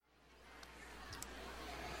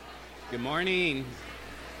Good morning.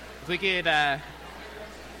 If we could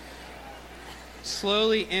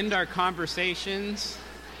slowly end our conversations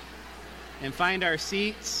and find our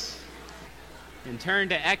seats and turn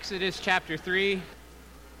to Exodus chapter 3.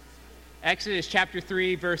 Exodus chapter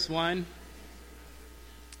 3, verse 1.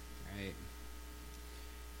 All right.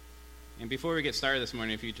 And before we get started this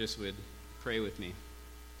morning, if you just would pray with me.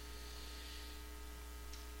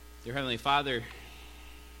 Dear Heavenly Father,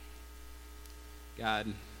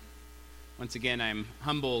 God, once again, I'm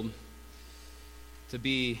humbled to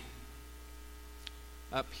be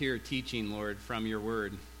up here teaching, Lord, from your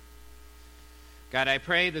word. God, I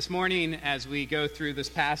pray this morning as we go through this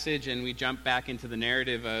passage and we jump back into the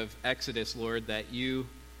narrative of Exodus, Lord, that you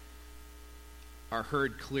are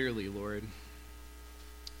heard clearly, Lord,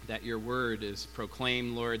 that your word is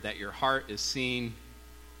proclaimed, Lord, that your heart is seen,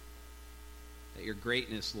 that your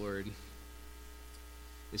greatness, Lord,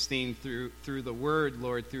 is seen through the word,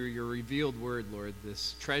 Lord, through your revealed word, Lord,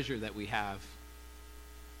 this treasure that we have.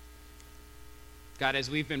 God, as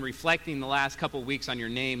we've been reflecting the last couple weeks on your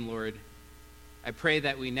name, Lord, I pray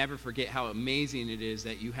that we never forget how amazing it is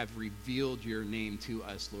that you have revealed your name to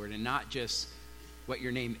us, Lord, and not just what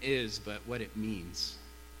your name is, but what it means.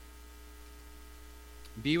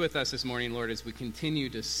 Be with us this morning, Lord, as we continue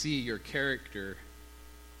to see your character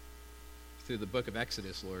through the book of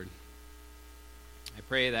Exodus, Lord. I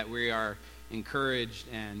pray that we are encouraged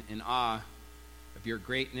and in awe of your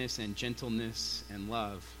greatness and gentleness and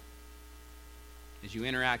love. As you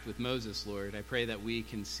interact with Moses, Lord, I pray that we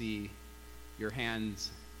can see your hands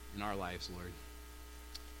in our lives, Lord.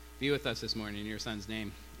 Be with us this morning in your Son's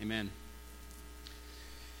name. Amen.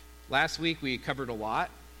 Last week we covered a lot.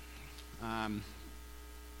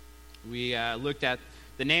 We looked at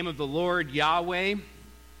the name of the Lord, Yahweh,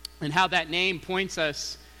 and how that name points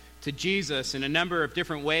us to Jesus in a number of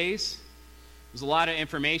different ways. There was a lot of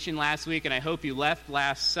information last week, and I hope you left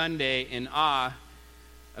last Sunday in awe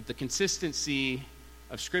of the consistency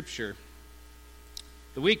of Scripture.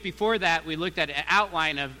 The week before that, we looked at an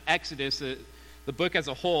outline of Exodus, the book as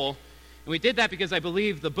a whole. And we did that because I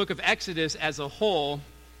believe the book of Exodus as a whole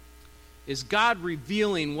is God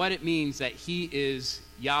revealing what it means that he is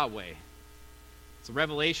Yahweh. It's a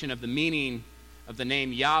revelation of the meaning of the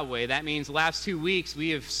name Yahweh. That means the last 2 weeks we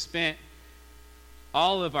have spent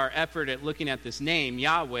all of our effort at looking at this name,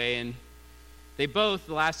 Yahweh, and the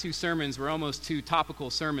last two sermons were almost two topical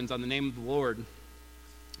sermons on the name of the Lord,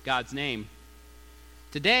 God's name.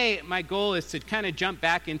 Today, my goal is to kind of jump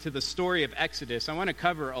back into the story of Exodus. I want to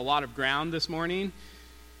cover a lot of ground this morning,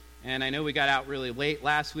 and I know we got out really late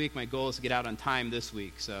last week. My goal is to get out on time this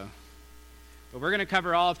week, But we're going to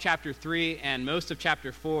cover all of chapter 3 and most of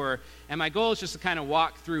chapter 4. And my goal is just to kind of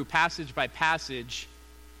walk through passage by passage,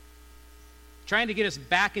 trying to get us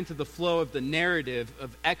back into the flow of the narrative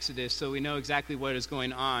of Exodus so we know exactly what is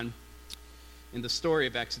going on in the story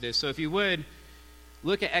of Exodus. So if you would,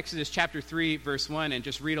 look at Exodus chapter 3, verse 1, and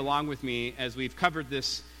just read along with me as we've covered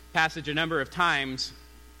this passage a number of times.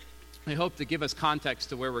 I hope to give us context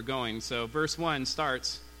to where we're going. So verse 1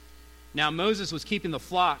 starts, "Now Moses was keeping the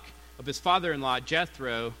flock of his father-in-law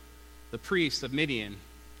Jethro, the priest of Midian."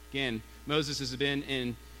 Again, Moses has been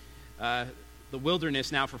in the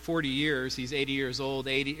wilderness now for 40 years. He's 80 years old,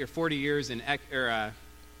 40 years in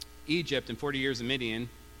Egypt and 40 years in Midian.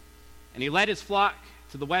 And he led his flock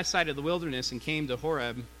to the west side of the wilderness and came to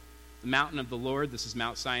Horeb, the mountain of the Lord. This is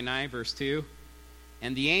Mount Sinai, verse 2.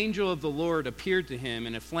 "And the angel of the Lord appeared to him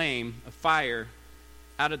in a flame of fire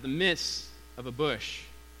out of the midst of a bush.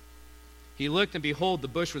 He looked, and behold, the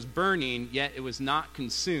bush was burning, yet it was not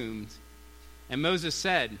consumed. And Moses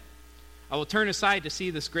said, 'I will turn aside to see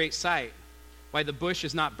this great sight, why the bush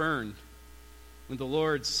is not burned.' When the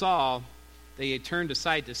Lord saw that he had turned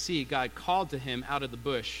aside to see, God called to him out of the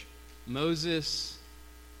bush, 'Moses,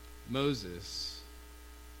 Moses.'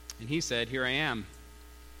 And he said, 'Here I am.'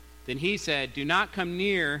 Then he said, 'Do not come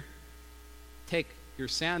near. Take your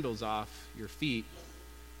sandals off your feet,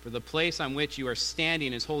 for the place on which you are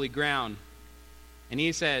standing is holy ground.' And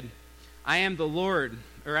he said, 'I am the Lord,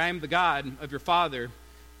 or I am the God of your father,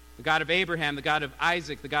 the God of Abraham, the God of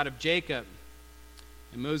Isaac, the God of Jacob.'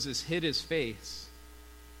 And Moses hid his face,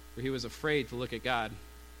 for he was afraid to look at God.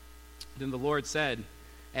 Then the Lord said,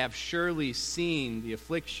 'I have surely seen the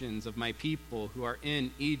afflictions of my people who are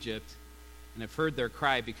in Egypt, and have heard their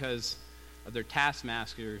cry because of their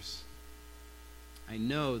taskmasters. I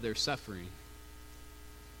know their suffering.'"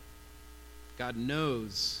 God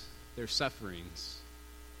knows their sufferings.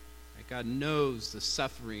 God knows the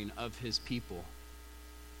suffering of his people.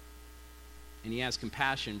 And he has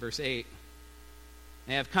compassion. Verse 8,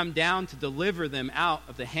 "I have come down to deliver them out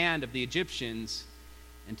of the hand of the Egyptians,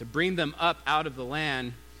 and to bring them up out of the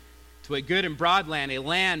land to a good and broad land, a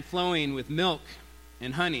land flowing with milk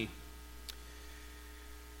and honey.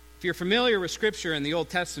 If you're familiar with Scripture in the Old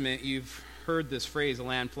Testament, you've heard this phrase, a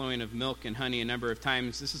land flowing of milk and honey, a number of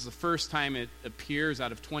times. This is the first time it appears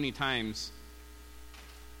out of 20 times,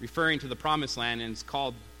 referring to the promised land, and it's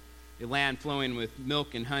called a land flowing with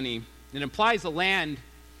milk and honey. It implies a land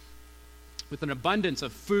with an abundance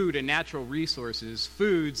of food and natural resources,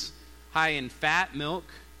 foods high in fat, milk,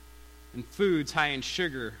 and foods high in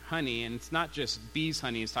sugar, honey. And it's not just bees'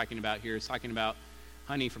 honey it's talking about here, it's talking about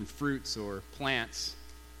honey from fruits or plants.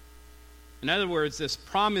 In other words, this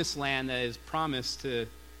promised land that is promised to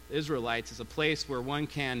the Israelites is a place where one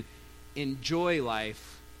can enjoy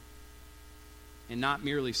life and not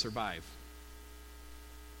merely survive.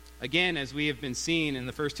 Again, as we have been seeing in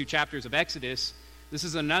the first 2 chapters of Exodus, this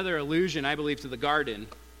is another allusion, I believe, to the garden.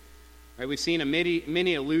 Right, we've seen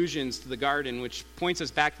many allusions to the garden, which points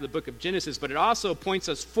us back to the book of Genesis, but it also points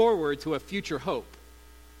us forward to a future hope.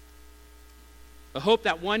 A hope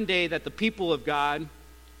that one day that the people of God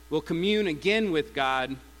will commune again with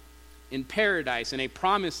God in paradise, in a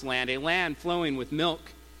promised land, a land flowing with milk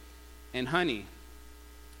and honey.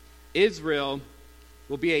 Israel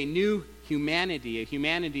will be a new humanity, a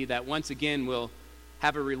humanity that once again will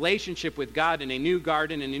have a relationship with God in a new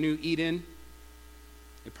garden, in a new Eden,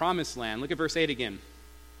 a promised land. Look at verse 8 again.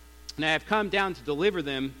 And I have come down to deliver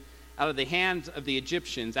them out of the hands of the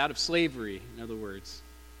Egyptians, out of slavery, in other words,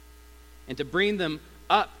 and to bring them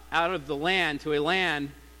up out of the land to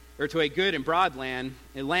a good and broad land,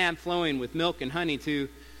 a land flowing with milk and honey, to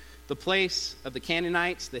the place of the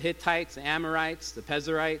Canaanites, the Hittites, the Amorites, the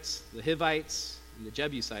Pezerites, the Hivites, and the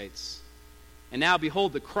Jebusites. And now,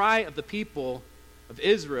 behold, the cry of the people of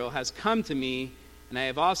Israel has come to me, and I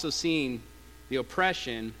have also seen the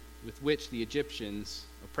oppression with which the Egyptians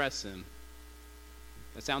oppress them.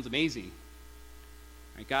 That sounds amazing.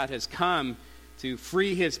 Right? God has come to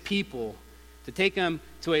free his people, to take them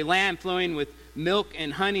to a land flowing with milk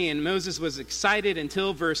and honey, and Moses was excited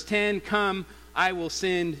until verse 10, come, I will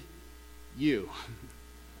send you.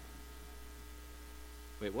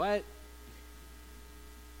 Wait, what?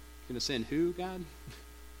 Going to send who, God?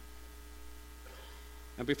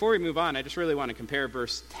 Now, before we move on, I just really want to compare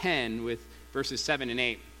verse 10 with verses 7 and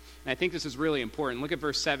 8. And I think this is really important. Look at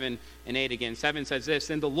verse 7 and 8 again. 7 says this,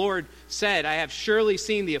 Then the Lord said, I have surely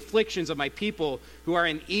seen the afflictions of my people who are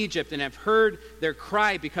in Egypt, and have heard their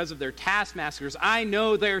cry because of their taskmasters. I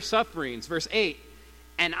know their sufferings. Verse 8,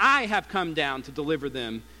 And I have come down to deliver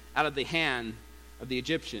them out of the hand of the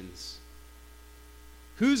Egyptians.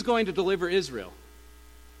 Who's going to deliver Israel?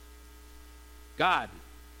 God.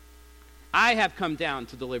 I have come down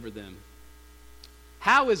to deliver them.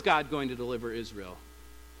 How is God going to deliver Israel?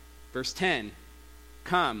 Verse 10,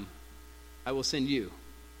 Come, I will send you,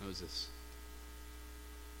 Moses.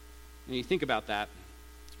 And you think about that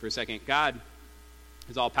for a second. God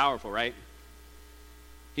is all-powerful, right?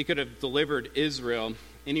 He could have delivered Israel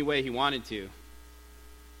any way he wanted to.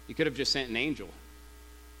 He could have just sent an angel.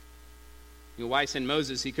 You know, why send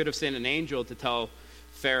Moses? He could have sent an angel to tell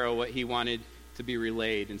Pharaoh what he wanted to be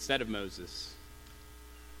relayed instead of Moses.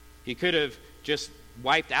 He could have just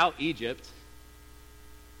wiped out Egypt.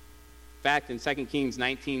 In fact, in 2 Kings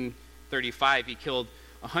 19:35, he killed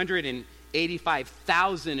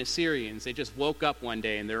 185,000 Assyrians. They just woke up one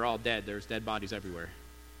day and they're all dead. There's dead bodies everywhere.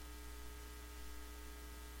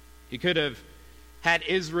 He could have had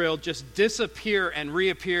Israel just disappear and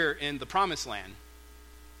reappear in the promised land.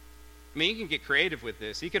 I mean, you can get creative with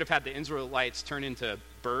this. He could have had the Israelites turn into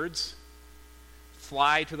birds,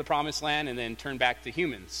 fly to the promised land, and then turn back to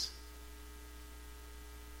humans.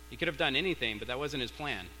 He could have done anything, but that wasn't his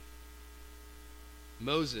plan.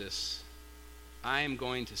 Moses, I am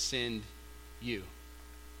going to send you.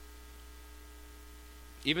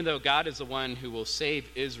 Even though God is the one who will save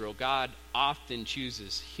Israel, God often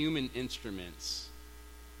chooses human instruments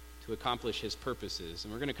to accomplish his purposes.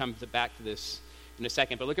 And we're going to come back to this in a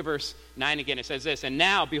second. But look at verse 9 again. It says this, And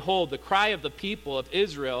now, behold, the cry of the people of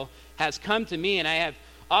Israel has come to me, and I have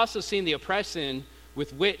also seen the oppression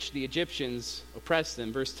with which the Egyptians oppress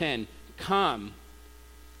them. Verse 10, Come,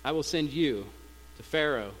 I will send you to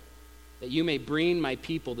Pharaoh, that you may bring my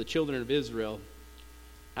people, the children of Israel,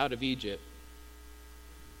 out of Egypt.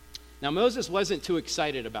 Now, Moses wasn't too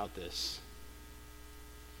excited about this.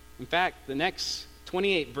 In fact, the next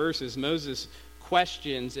 28 verses, Moses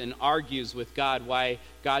questions and argues with God why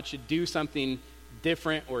God should do something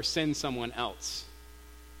different or send someone else.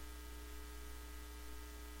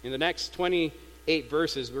 In the next 28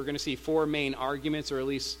 verses, we're going to see 4 main arguments, or at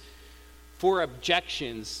least 4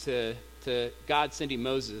 objections to God sending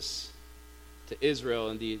Moses to Israel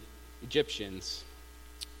and the Egyptians.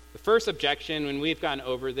 The first objection, when we've gone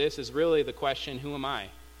over this, is really the question, who am I?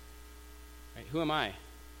 Right? Who am I?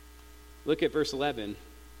 Look at verse 11.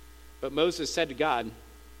 But Moses said to God,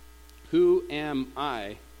 who am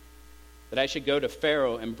I that I should go to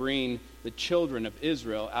Pharaoh and bring the children of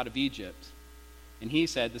Israel out of Egypt? And he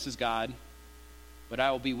said, this is God, but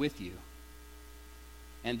I will be with you.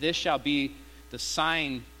 And this shall be the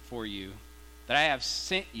sign for you that I have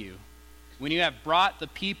sent you. When you have brought the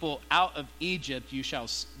people out of Egypt, you shall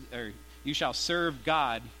serve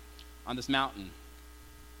God on this mountain.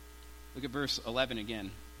 Look at verse 11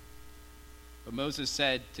 again. But Moses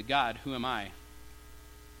said to God, who am I?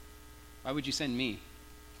 Why would you send me?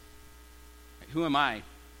 Who am I?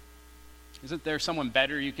 Isn't there someone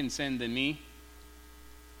better you can send than me?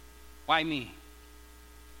 Why me?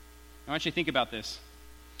 I want you to think about this.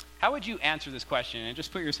 How would you answer this question? And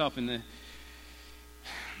just put yourself in the...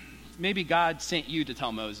 Maybe God sent you to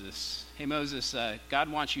tell Moses, hey Moses,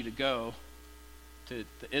 God wants you to go to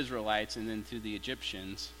the Israelites and then to the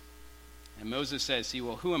Egyptians. And Moses says, see,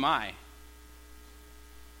 well, who am I?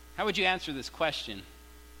 How would you answer this question?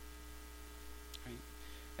 Right?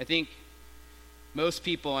 I think most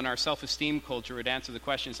people in our self-esteem culture would answer the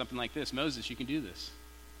question something like this: Moses, you can do this.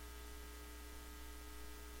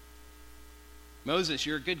 Moses,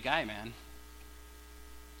 you're a good guy, man.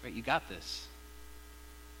 Right, you got this.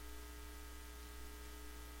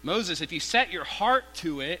 Moses, if you set your heart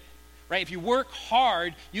to it, right, if you work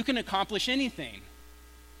hard, you can accomplish anything.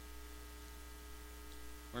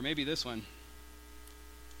 Or maybe this one.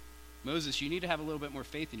 Moses, you need to have a little bit more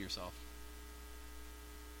faith in yourself.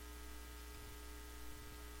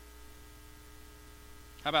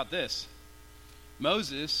 How about this?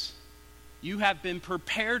 Moses, you have been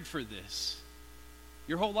prepared for this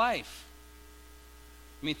your whole life.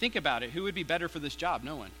 I mean, think about it. Who would be better for this job?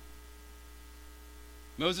 No one.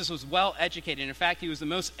 Moses was well educated. In fact, he was the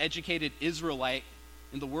most educated Israelite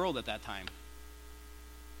in the world at that time.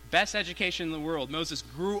 Best education in the world. Moses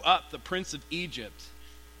grew up the prince of Egypt,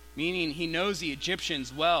 meaning he knows the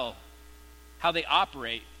Egyptians well, how they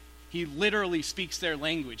operate. He literally speaks their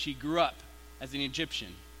language. He grew up as an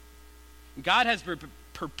Egyptian. God has been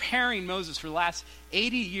preparing Moses for the last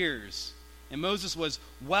 80 years, and Moses was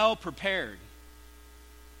well prepared.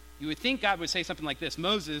 You would think God would say something like this: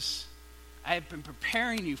 Moses, I have been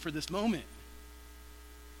preparing you for this moment.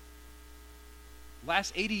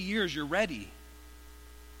 Last 80 years, you're ready.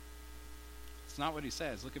 It's not what he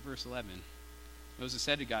says. Look at verse 11. Moses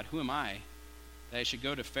said to God, who am I that I should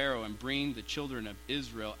go to Pharaoh and bring the children of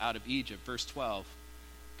Israel out of Egypt? Verse 12,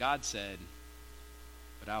 God said,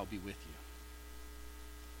 but I will be with you.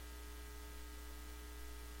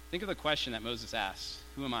 Think of the question that Moses asked.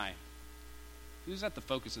 Who am I? Who's at the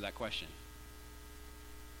focus of that question?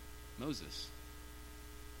 Moses.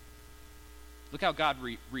 Look how God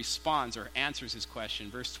responds or answers his question.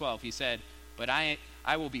 Verse 12, he said, but I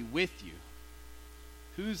will be with you.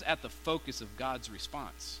 Who's at the focus of God's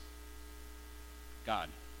response? God.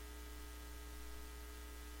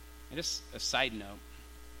 And just a side note,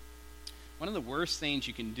 one of the worst things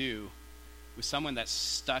you can do with someone that's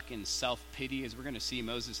stuck in self-pity, as we're going to see,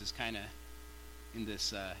 Moses is kind of in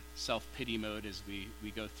this self-pity mode as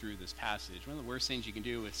we go through this passage. One of the worst things you can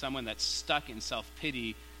do with someone that's stuck in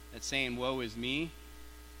self-pity, that's saying, woe is me,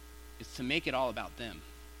 is to make it all about them.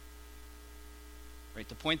 Right?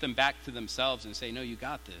 To point them back to themselves and say, no, you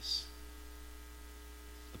got this.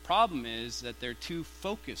 The problem is that they're too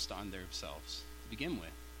focused on themselves to begin with.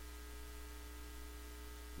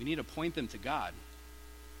 We need to point them to God.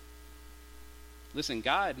 Listen,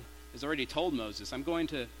 God has already told Moses, I'm going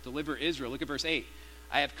to deliver Israel. Look at verse 8.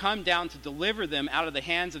 I have come down to deliver them out of the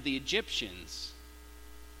hands of the Egyptians.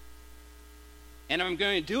 And I'm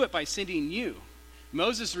going to do it by sending you.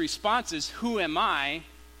 Moses' response is, who am I?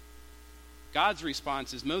 God's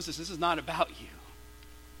response is, Moses, this is not about you.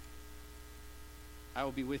 I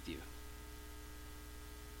will be with you.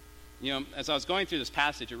 You know, as I was going through this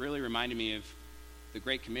passage, it really reminded me of the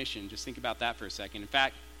Great Commission. Just think about that for a second. In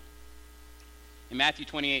fact, in Matthew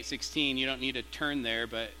 28:16, you don't need to turn there,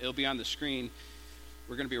 but it'll be on the screen.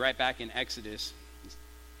 We're going to be right back in Exodus.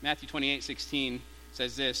 Matthew 28:16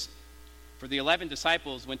 says this: for the 11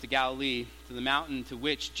 disciples went to Galilee, to the mountain to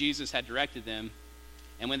which Jesus had directed them.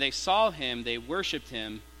 And when they saw him, they worshipped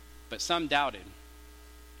him, but some doubted.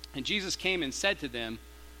 And Jesus came and said to them,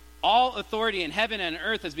 all authority in heaven and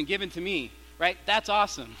earth has been given to me. Right? That's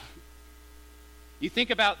awesome. You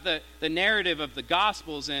think about the narrative of the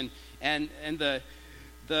Gospels and the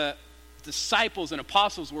disciples and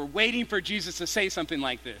apostles were waiting for Jesus to say something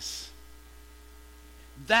like this.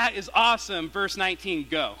 That is awesome. Verse 19,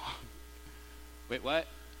 go. Wait, what?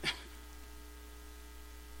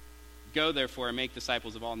 Go, therefore, and make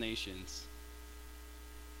disciples of all nations.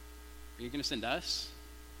 Are you going to send us?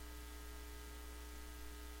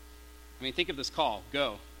 I mean, think of this call.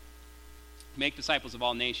 Go. Make disciples of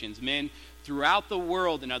all nations. Men throughout the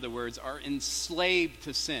world, in other words, are enslaved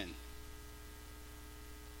to sin.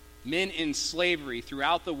 Men in slavery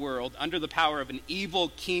throughout the world under the power of an evil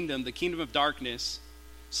kingdom, the kingdom of darkness,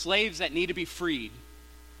 slaves that need to be freed.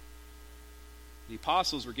 The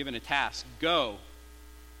apostles were given a task. Go.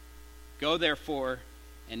 Go, therefore,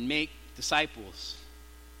 and make disciples.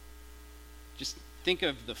 Just think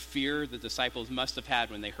of the fear the disciples must have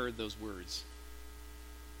had when they heard those words.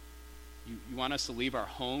 You want us to leave our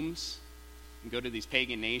homes and go to these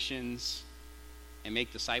pagan nations and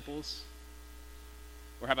make disciples?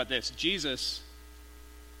 Or how about this? Jesus,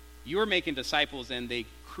 you were making disciples and they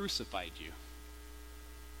crucified you.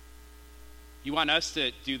 You want us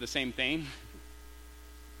to do the same thing?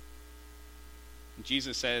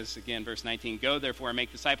 Jesus says, again, verse 19, go therefore and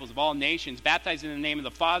make disciples of all nations, baptizing in the name of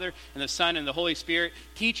the Father and the Son and the Holy Spirit,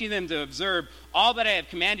 teaching them to observe all that I have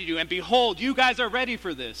commanded you. And behold, you guys are ready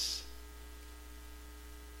for this.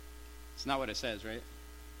 It's not what it says, right?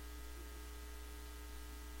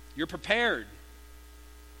 You're prepared.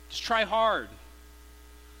 Just try hard.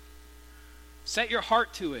 Set your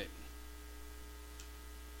heart to it.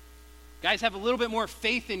 Guys, have a little bit more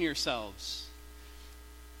faith in yourselves.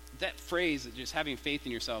 That phrase, just having faith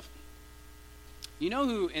in yourself. You know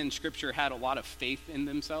who in Scripture had a lot of faith in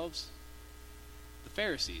themselves? The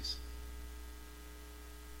Pharisees.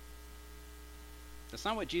 That's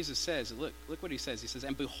not what Jesus says. Look what he says. He says,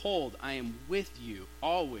 and behold, I am with you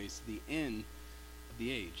always to the end of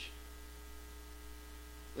the age.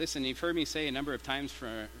 Listen, you've heard me say a number of times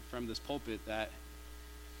from this pulpit that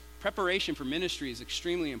preparation for ministry is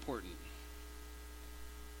extremely important.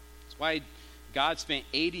 That's why God spent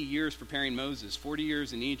 80 years preparing Moses, 40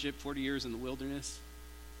 years in Egypt, 40 years in the wilderness.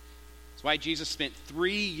 That's why Jesus spent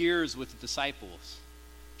 3 years with the disciples,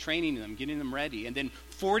 training them, getting them ready, and then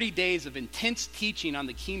 40 days of intense teaching on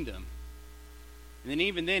the kingdom. And then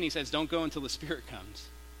even then he says, don't go until the Spirit comes.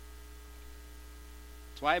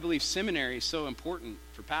 That's why I believe seminary is so important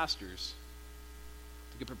for pastors,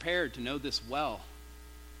 to get prepared to know this well.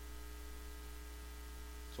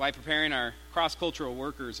 That's why preparing our cross-cultural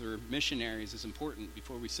workers or missionaries is important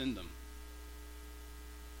before we send them.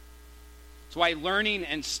 That's why learning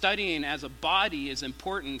and studying as a body is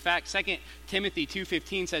important. In fact, 2 Timothy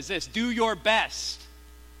 2:15 says this, do your best.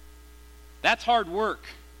 That's hard work.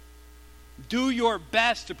 Do your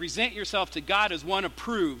best to present yourself to God as one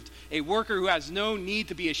approved, a worker who has no need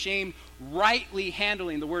to be ashamed, rightly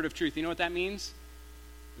handling the word of truth. You know what that means?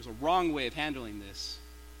 There's a wrong way of handling this,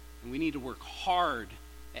 and we need to work hard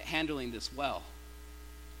at handling this well.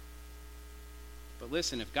 But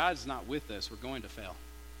listen, if God's not with us, we're going to fail.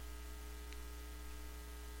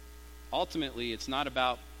 Ultimately, it's not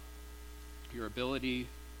about your ability,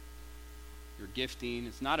 your gifting.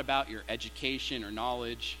 It's not about your education or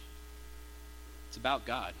knowledge. It's about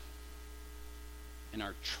God and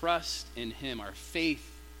our trust in Him, our faith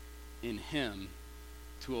in Him,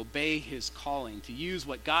 to obey His calling, to use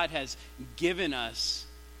what God has given us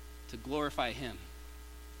to glorify Him.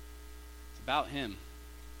 It's about Him.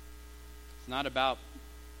 It's not about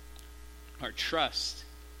our trust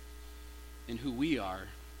in who we are.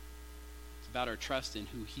 It's about our trust in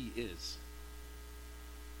who He is.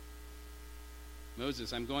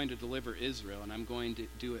 Moses, I'm going to deliver Israel, and I'm going to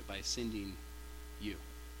do it by sending you.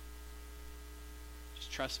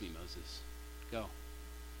 Just trust me, Moses. Go.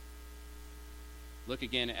 Look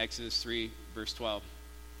again at Exodus 3, verse 12.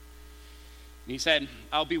 And he said,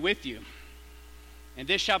 I'll be with you, and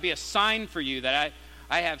this shall be a sign for you that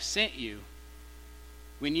I have sent you.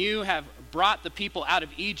 When you have brought the people out of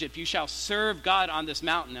Egypt, you shall serve God on this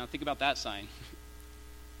mountain. Now think about that sign.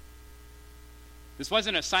 This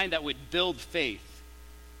wasn't a sign that would build faith.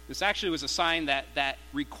 This actually was a sign that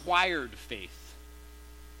required faith.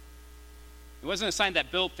 It wasn't a sign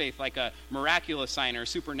that built faith like a miraculous sign or a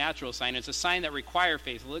supernatural sign. It's a sign that required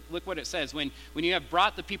faith. Look what it says. When you have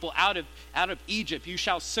brought the people out of Egypt, you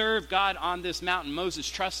shall serve God on this mountain. Moses,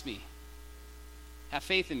 trust me. Have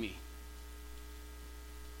faith in me.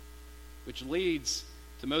 Which leads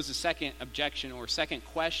to Moses' second objection or second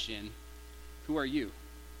question, who are you?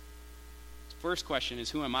 His first question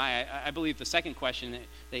is, who am I? I believe the second question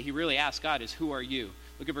that he really asked God is, who are you?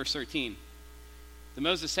 Look at verse 13. Then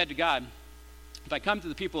Moses said to God, if I come to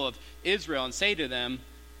the people of Israel and say to them,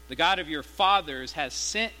 the God of your fathers has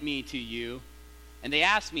sent me to you, and they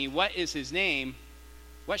ask me, what is his name?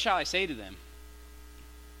 What shall I say to them?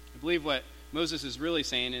 I believe what Moses is really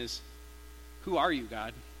saying is, Who are you,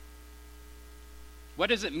 God? What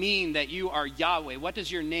does it mean that you are Yahweh? What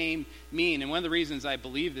does your name mean? And one of the reasons I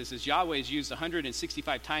believe this is Yahweh is used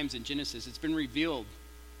 165 times in Genesis. It's been revealed.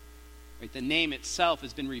 Right? The name itself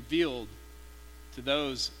has been revealed to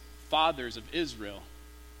those fathers of Israel.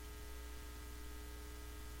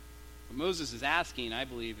 What Moses is asking, I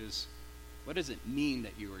believe, is what does it mean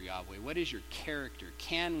that you are Yahweh? What is your character?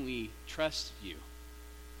 Can we trust you?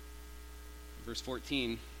 Verse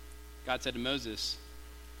 14, God said to Moses,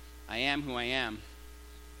 I am who I am.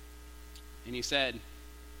 And he said,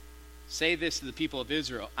 say this to the people of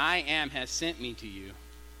Israel, I am has sent me to you.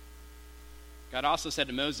 God also said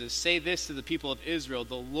to Moses, say this to the people of Israel,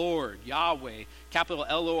 the Lord, Yahweh, capital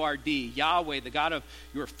L-O-R-D, Yahweh, the God of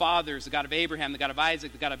your fathers, the God of Abraham, the God of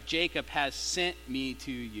Isaac, the God of Jacob, has sent me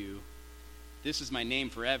to you. This is my name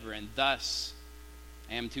forever, and thus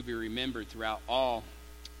I am to be remembered throughout all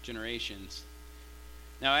generations.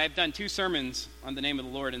 Now, I've done 2 sermons on the name of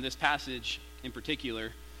the Lord in this passage in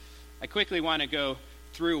particular. I quickly want to go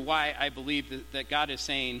through why I believe that God is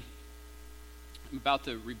saying, I'm about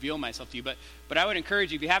to reveal myself to you. But I would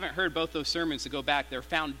encourage you, if you haven't heard both those sermons, to go back. They're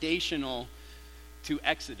foundational to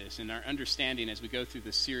Exodus and our understanding as we go through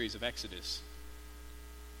this series of Exodus.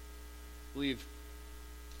 I believe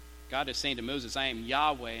God is saying to Moses, I am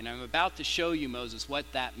Yahweh, and I'm about to show you, Moses, what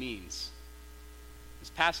that means. This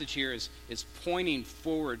passage here is pointing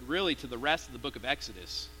forward really to the rest of the book of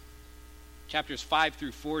Exodus. Chapters 5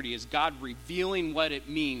 through 40 is God revealing what it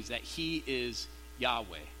means that he is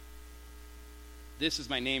Yahweh. This is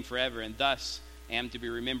my name forever, and thus I am to be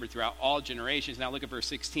remembered throughout all generations. Now look at verse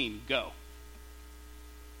 16. Go.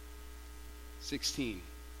 16.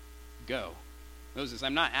 Go. Moses,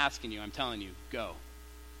 I'm not asking you, I'm telling you, go.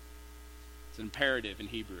 It's an imperative in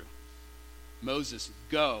Hebrew. Moses,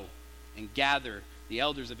 go and gather the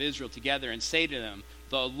elders of Israel together and say to them,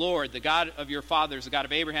 the Lord, the God of your fathers, the God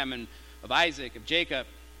of Abraham and of Isaac, of Jacob,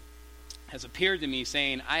 has appeared to me,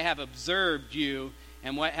 saying, I have observed you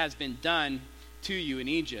and what has been done to you in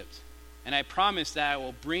Egypt. And I promise that I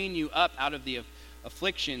will bring you up out of the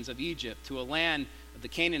afflictions of Egypt to a land of the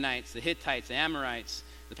Canaanites, the Hittites, the Amorites,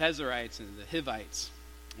 the Pezerites, and the Hivites,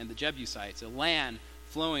 and the Jebusites, a land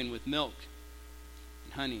flowing with milk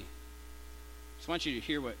and honey. I just want you to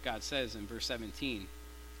hear what God says in verse 17.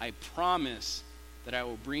 I promise that I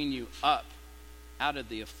will bring you up out of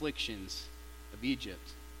the afflictions of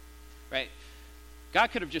Egypt. Right? God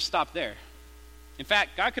could have just stopped there. In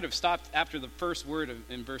fact, God could have stopped after the first word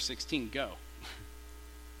in verse 16, go.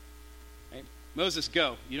 Right? Moses,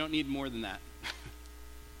 go. You don't need more than that.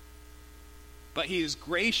 But he is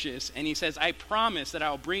gracious, and he says, I promise that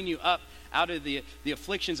I will bring you up out of the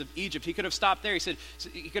afflictions of Egypt. He could have stopped there.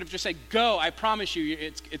 He could have just said, go, I promise you,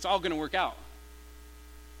 it's all going to work out.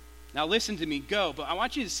 Now listen to me, go. But I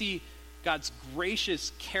want you to see God's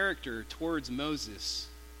gracious character towards Moses.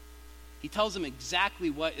 He tells him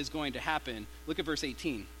exactly what is going to happen. Look at verse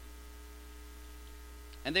 18.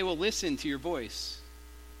 And they will listen to your voice,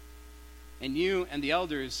 and you and the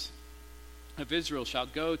elders of Israel shall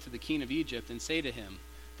go to the king of Egypt and say to him,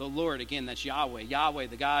 the Lord, again, that's Yahweh, Yahweh,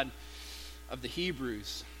 the God of the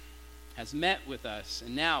Hebrews, has met with us.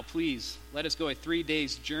 And now, please, let us go a 3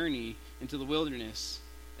 days journey into the wilderness,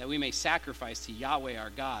 that we may sacrifice to Yahweh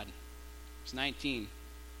our God. Verse 19.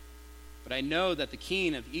 But I know that the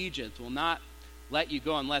king of Egypt will not let you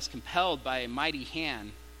go unless compelled by a mighty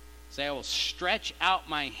hand. So I will stretch out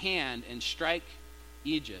my hand and strike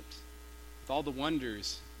Egypt with all the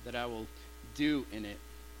wonders that I will do in it.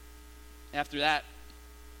 After that,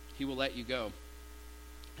 he will let you go.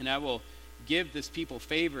 And I will give this people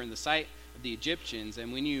favor in the sight of the Egyptians.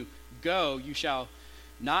 And when you go, you shall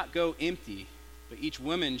not go empty, but each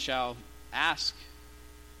woman shall ask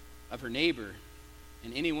of her neighbor,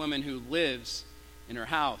 and any woman who lives in her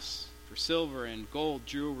house, for silver and gold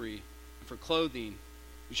jewelry, and for clothing,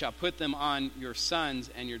 you shall put them on your sons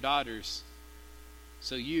and your daughters,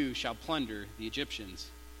 so you shall plunder the Egyptians.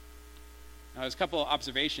 Now, there's a couple of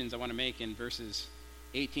observations I want to make in verses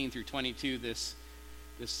 18 through 22, this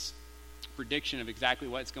prediction of exactly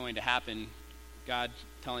what's going to happen, God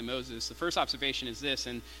telling Moses. The first observation is this,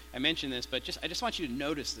 and I mentioned this, but I just want you to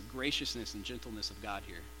notice the graciousness and gentleness of God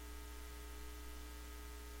here.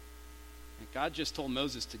 God just told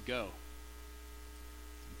Moses to go.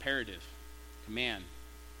 Imperative, command.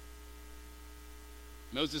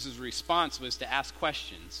 Moses' response was to ask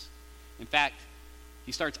questions. In fact,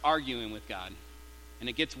 he starts arguing with God, and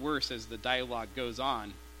it gets worse as the dialogue goes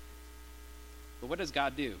on. But what does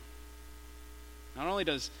God do? Not only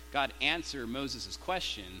does God answer Moses'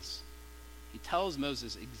 questions, he tells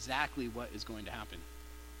Moses exactly what is going to happen.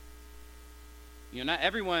 You know, not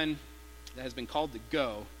everyone that has been called to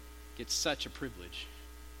go gets such a privilege.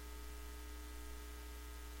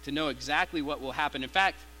 To know exactly what will happen. In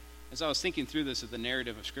fact, as I was thinking through this of the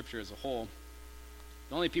narrative of Scripture as a whole,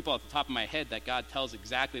 the only people at the top of my head that God tells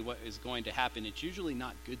exactly what is going to happen, it's usually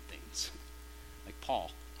not good things. Like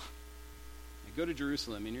Paul. Like, go to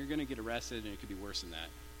Jerusalem and you're going to get arrested and it could be worse than that.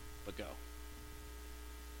 But go.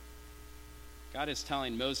 God is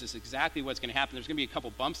telling Moses exactly what's going to happen. There's going to be a couple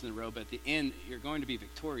bumps in the road, but at the end, you're going to be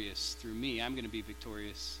victorious through me. I'm going to be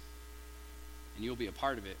victorious, and you'll be a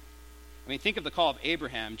part of it. I mean, think of the call of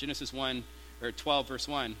Abraham, Genesis 12, verse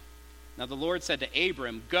 1. Now the Lord said to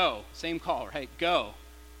Abram, go. Same call, right? Go.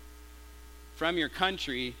 From your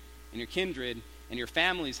country and your kindred and your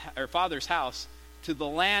father's house to the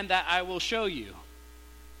land that I will show you.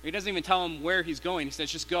 He doesn't even tell him where he's going. He says,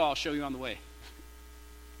 just go, I'll show you on the way.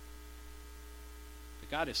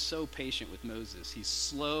 God is so patient with Moses. He's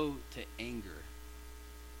slow to anger.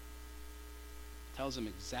 Tells him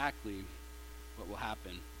exactly what will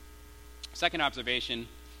happen. Second observation,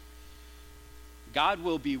 God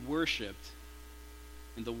will be worshiped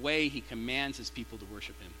in the way he commands his people to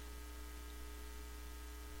worship him.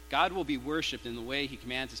 God will be worshiped in the way he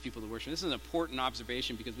commands his people to worship. This is an important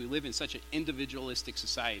observation because we live in such an individualistic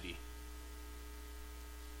society.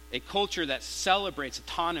 A culture that celebrates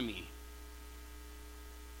autonomy.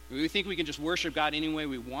 We think we can just worship God any way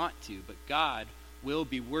we want to, but God will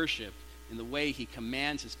be worshiped in the way he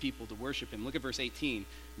commands his people to worship him. Look at verse 18.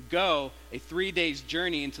 Go a 3 days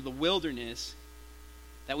journey into the wilderness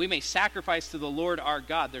that we may sacrifice to the Lord our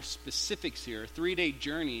God. There's specifics here. A 3-day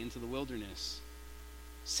journey into the wilderness.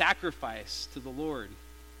 Sacrifice to the Lord.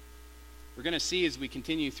 We're going to see as we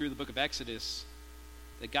continue through the book of Exodus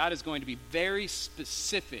that God is going to be very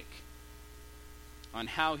specific on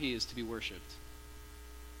how he is to be worshiped.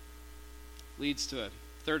 Leads to a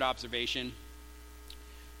third observation.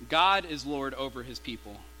 God is Lord over his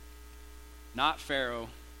people, not Pharaoh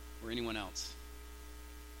or anyone else.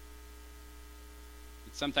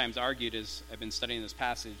 It's sometimes argued, as I've been studying this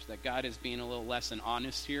passage, that God is being a little less than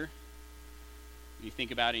honest here. When you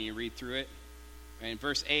think about it and you read through it. And in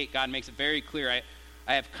verse 8, God makes it very clear,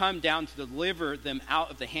 I have come down to deliver them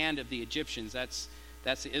out of the hand of the Egyptians. That's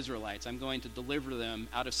the Israelites. I'm going to deliver them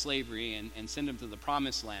out of slavery and send them to the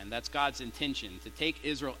promised land. That's God's intention, to take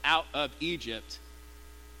Israel out of Egypt.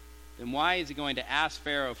 Then why is he going to ask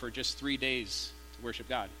Pharaoh for just 3 days to worship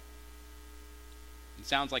God? It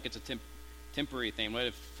sounds like it's a temporary thing. What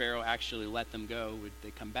if Pharaoh actually let them go? Would they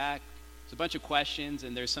come back? It's a bunch of questions,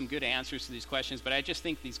 and there's some good answers to these questions, but I just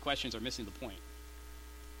think these questions are missing the point.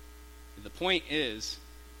 The point is,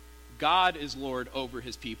 God is Lord over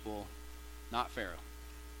his people, not Pharaoh.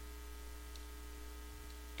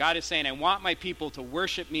 God is saying, I want my people to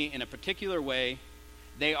worship me in a particular way.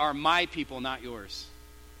 They are my people, not yours.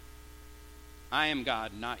 I am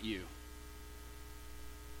God, not you.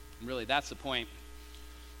 And really, that's the point.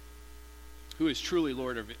 Who is truly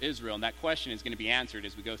Lord of Israel? And that question is going to be answered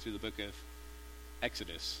as we go through the book of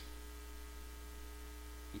Exodus.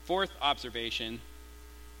 And fourth observation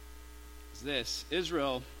is this.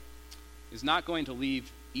 Israel is not going to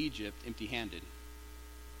leave Egypt empty-handed.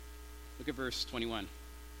 Look at verse 21.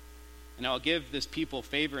 And I'll give this people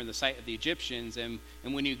favor in the sight of the Egyptians, and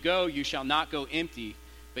when you go, you shall not go empty,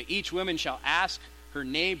 but each woman shall ask her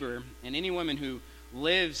neighbor, and any woman who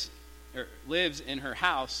lives in her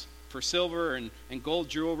house, for silver and gold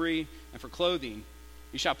jewelry and for clothing.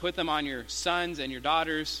 You shall put them on your sons and your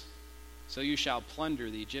daughters, so you shall plunder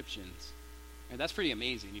the Egyptians. And that's pretty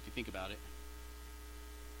amazing if you think about it.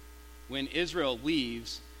 When Israel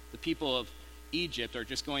leaves, the people of Egypt are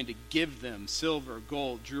just going to give them silver,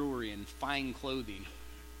 gold, jewelry, and fine clothing.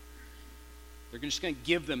 They're just going to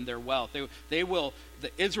give them their wealth.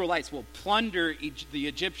 The Israelites will plunder the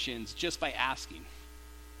Egyptians just by asking.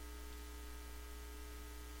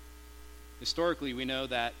 Historically, we know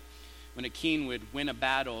that when a king would win a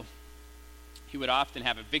battle, he would often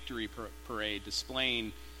have a victory parade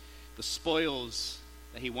displaying the spoils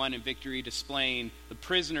that he won in victory, displaying the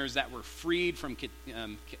prisoners that were freed from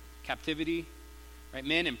captivity, right?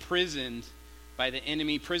 Men imprisoned by the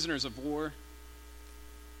enemy, prisoners of war.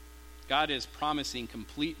 God is promising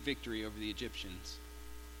complete victory over the Egyptians.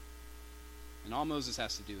 And all Moses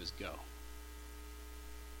has to do is go.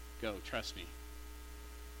 Go, trust me.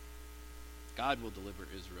 God will deliver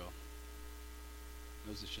Israel.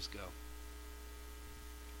 Moses, just go.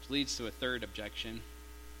 Which leads to a third objection.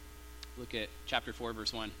 Look at chapter 4,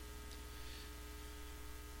 verse 1.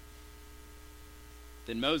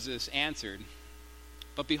 Then Moses answered,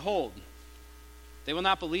 but behold, they will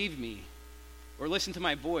not believe me or listen to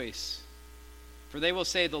my voice, for they will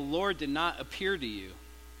say, the Lord did not appear to you.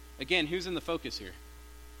 Again, who's in the focus here?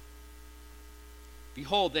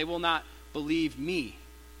 Behold, they will not believe me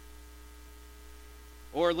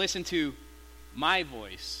or listen to my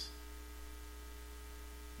voice.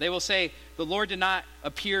 They will say, the Lord did not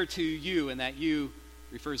appear to you, and that you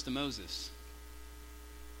refers to Moses.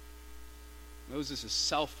 Moses is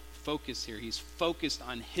self-focused here. He's focused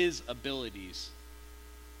on his abilities.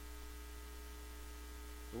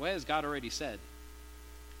 But what has God already said?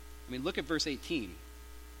 I mean, look at verse 18.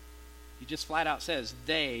 He just flat out says,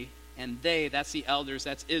 they, that's the elders,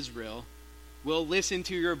 that's Israel, will listen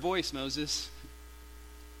to your voice, Moses.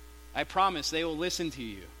 I promise they will listen to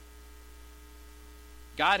you.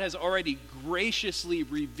 God has already graciously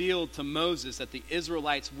revealed to Moses that the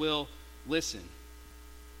Israelites will listen.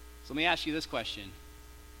 So let me ask you this question.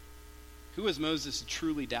 Who is Moses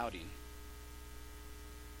truly doubting?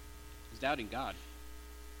 He's doubting God.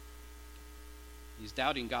 He's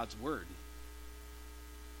doubting God's word.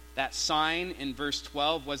 That sign in verse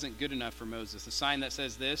 12 wasn't good enough for Moses. The sign that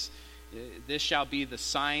says this shall be the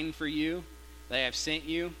sign for you that I have sent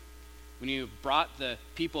you. When you brought the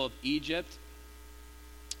people of Egypt,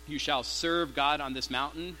 you shall serve God on this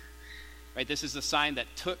mountain. Right? This is the sign that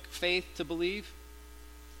took faith to believe.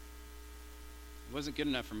 It wasn't good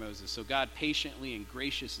enough for Moses. So God patiently and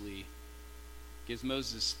graciously gives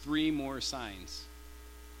Moses 3 more signs.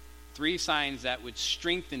 3 signs that would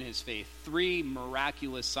strengthen his faith. 3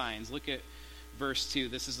 miraculous signs. Look at verse 2.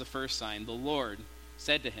 This is the first sign. The Lord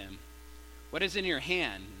said to him, what is in your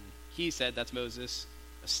hand? He said, that's Moses,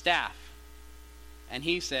 a staff. And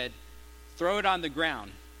he said, throw it on the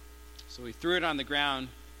ground. So he threw it on the ground,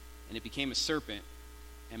 and it became a serpent,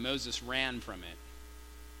 and Moses ran from it.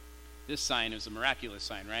 This sign is a miraculous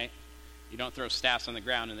sign, right? You don't throw staffs on the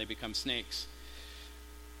ground and they become snakes.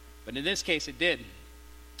 But in this case, it did.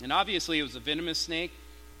 And obviously, it was a venomous snake.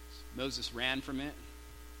 Moses ran from it.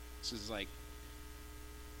 This is like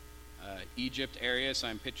Egypt area, so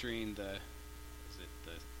I'm picturing the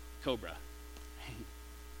cobra.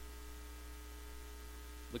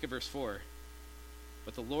 Look at verse 4.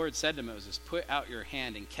 But the Lord said to Moses, put out your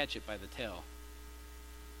hand and catch it by the tail.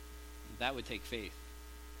 That would take faith.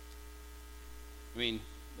 I mean,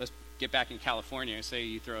 let's get back in California. Say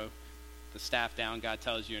you throw the staff down, God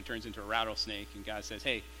tells you, and it turns into a rattlesnake, and God says,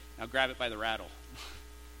 hey, now grab it by the rattle.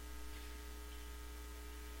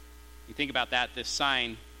 You think about that, this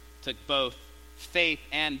sign took both faith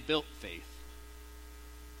and built faith.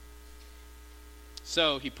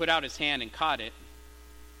 So he put out his hand and caught it,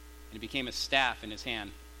 and it became a staff in his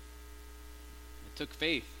hand. It took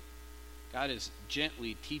faith. God is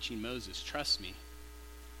gently teaching Moses, trust me.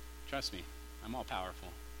 Trust me. I'm all powerful.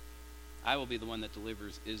 I will be the one that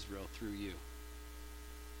delivers Israel through you.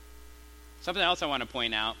 Something else I want to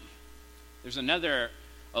point out. There's another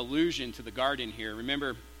allusion to the garden here.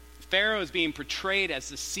 Remember, Pharaoh is being portrayed as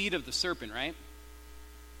the seed of the serpent, right?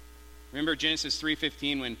 Remember Genesis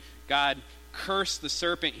 3:15 when God cursed the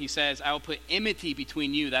serpent, he says, I will put enmity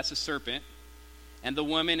between you, that's a serpent, and the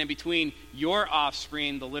woman, and between your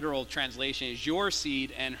offspring, the literal translation is your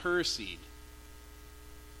seed and her seed.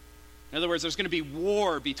 In other words, there's going to be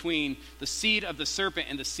war between the seed of the serpent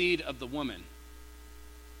and the seed of the woman.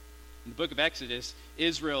 In the book of Exodus,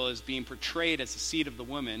 Israel is being portrayed as the seed of the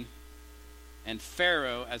woman and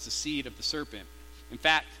Pharaoh as the seed of the serpent. In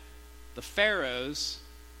fact, the pharaohs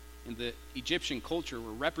in the Egyptian culture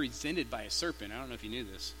were represented by a serpent. I don't know if you knew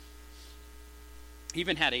this. He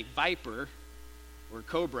even had a viper or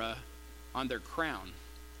cobra on their crown.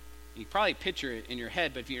 You can probably picture it in your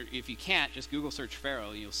head, but if you can't, just Google search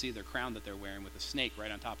Pharaoh, and you'll see their crown that they're wearing with a snake right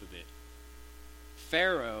on top of it.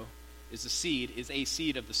 Pharaoh is a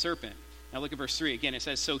seed of the serpent. Now look at verse 3. Again, it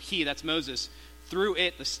says, so he, that's Moses, threw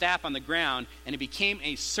it, the staff, on the ground, and it became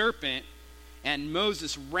a serpent, and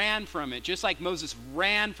Moses ran from it, just like Moses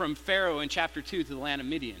ran from Pharaoh in chapter 2 to the land of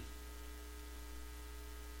Midian.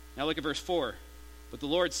 Now look at verse 4. But the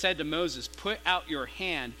Lord said to Moses, put out your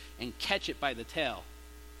hand and catch it by the tail.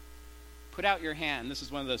 Put out your hand. This is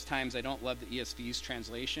one of those times I don't love the ESV's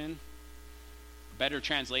translation. A better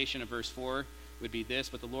translation of verse 4 would be this,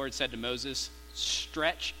 but the Lord said to Moses,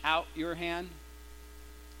 stretch out your hand.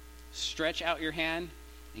 Stretch out your hand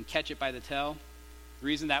and catch it by the tail. The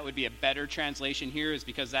reason that would be a better translation here is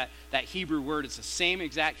because that Hebrew word is the same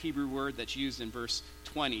exact Hebrew word that's used in verse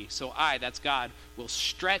 20. So I, that's God, will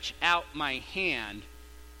stretch out my hand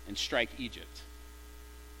and strike Egypt.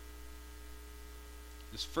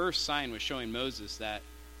 This first sign was showing Moses that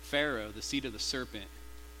Pharaoh, the seed of the serpent,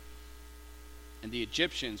 and the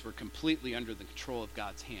Egyptians were completely under the control of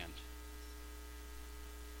God's hand.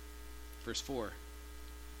 Verse 4.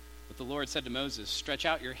 But the Lord said to Moses, stretch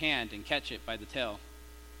out your hand and catch it by the tail.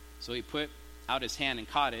 So he put out his hand and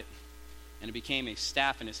caught it, and it became a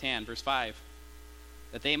staff in his hand. Verse 5,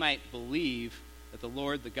 that they might believe that the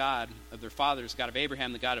Lord, the God of their fathers, the God of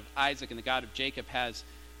Abraham, the God of Isaac, and the God of Jacob has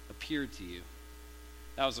appeared to you.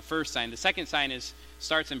 That was the first sign. The second sign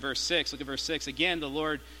starts in verse 6. Look at verse 6. Again, the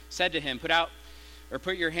Lord said to him,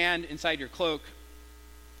 put your hand inside your cloak.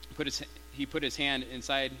 He put his hand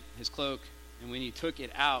inside his cloak, and when he took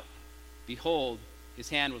it out, behold, his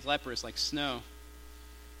hand was leprous like snow.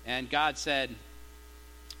 And God said,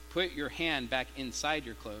 put your hand back inside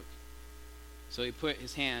your cloak. So he put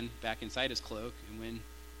his hand back inside his cloak, and when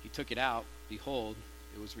he took it out, behold,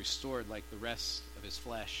 it was restored like the rest of his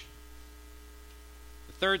flesh.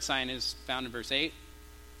 The third sign is found in verse 8.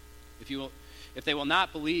 If they will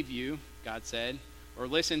not believe you, God said, or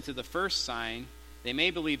listen to the first sign, they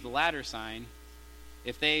may believe the latter sign.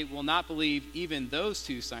 If they will not believe even these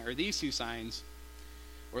two signs,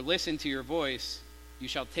 or listen to your voice, you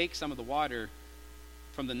shall take some of the water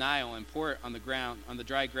from the Nile and pour it on the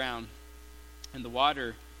dry ground, and the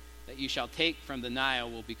water that you shall take from the Nile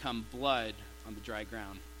will become blood on the dry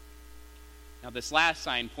ground. Now this last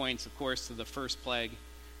sign points, of course, to the first plague,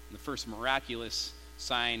 and the first miraculous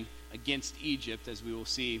sign against Egypt, as we will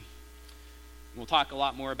see. We'll talk a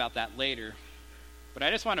lot more about that later. But I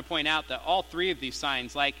just want to point out that all three of these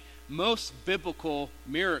signs, like most biblical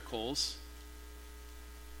miracles,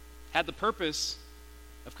 had the purpose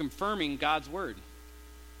of confirming God's word.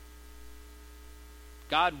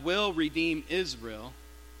 God will redeem Israel.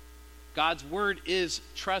 God's word is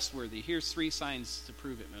trustworthy. Here's 3 signs to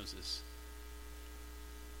prove it, Moses.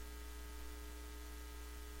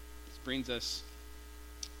 This brings us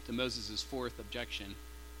to Moses' fourth objection.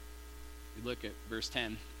 We look at verse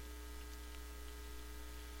 10.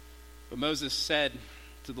 But Moses said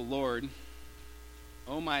to the Lord,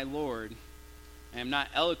 O my Lord, I am not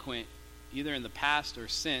eloquent either in the past or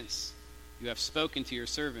since you have spoken to your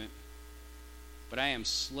servant, but I am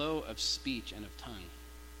slow of speech and of tongue.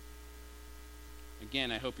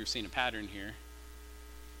 Again, I hope you're seeing a pattern here.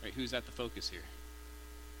 Right, who's at the focus here?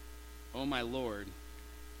 O my Lord,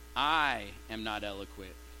 I am not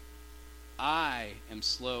eloquent. I am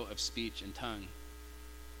slow of speech and tongue.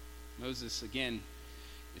 Moses, again,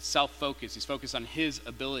 is self-focused. He's focused on his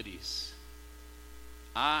abilities.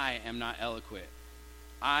 I am not eloquent.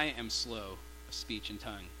 I am slow of speech and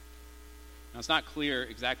tongue. Now, it's not clear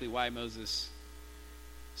exactly why Moses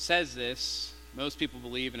says this. Most people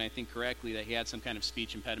believe, and I think correctly, that he had some kind of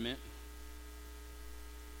speech impediment.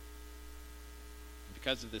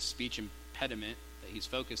 Because of this speech impediment that he's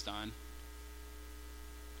focused on,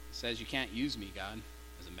 he says, you can't use me, God,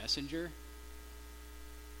 as a messenger,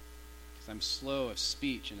 because I'm slow of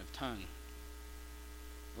speech and of tongue.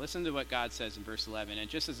 Listen to what God says in verse 11. And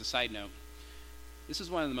just as a side note, this is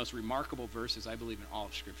one of the most remarkable verses, I believe, in all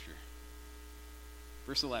of Scripture.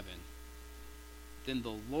 Verse 11. Then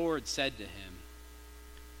the Lord said to him,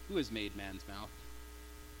 who has made man's mouth?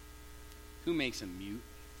 Who makes him mute,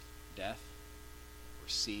 deaf, or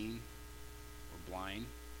seeing, or blind?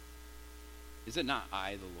 Is it not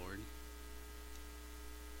I, the Lord?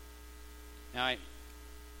 Now, I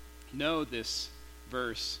know this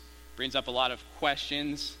verse brings up a lot of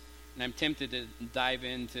questions, and I'm tempted to dive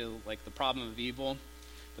into like the problem of evil.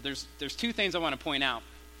 But there's 2 things I want to point out.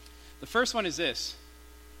 The first one is this.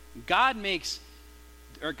 God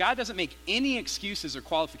doesn't make any excuses or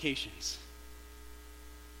qualifications.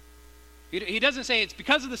 He doesn't say it's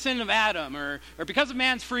because of the sin of Adam or because of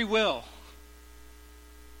man's free will.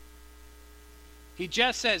 He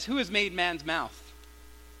just says, who has made man's mouth?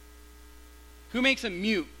 Who makes him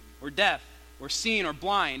mute or deaf or seen or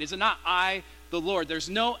blind? Is it not I, the Lord? There's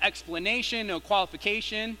no explanation, no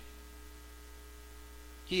qualification.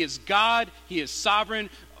 He is God. He is sovereign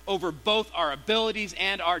over both our abilities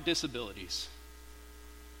and our disabilities.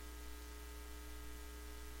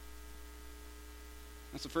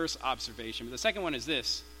 That's the first observation. But the second one is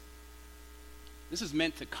this. This is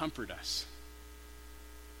meant to comfort us.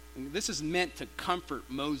 And this is meant to comfort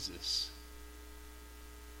Moses.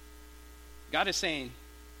 God is saying,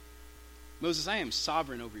 Moses, I am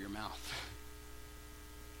sovereign over your mouth.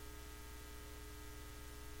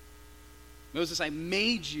 Moses, I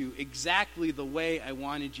made you exactly the way I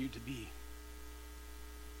wanted you to be.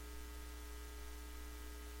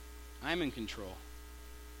 I'm in control.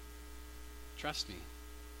 Trust me.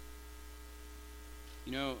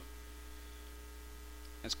 You know,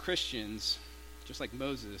 as Christians, just like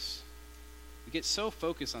Moses, we get so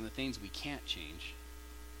focused on the things we can't change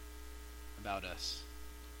about us.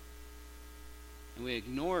 And we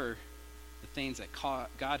ignore the things that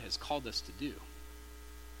God has called us to do.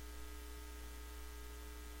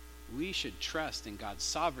 we should trust in God's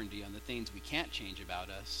sovereignty on the things we can't change about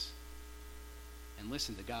us and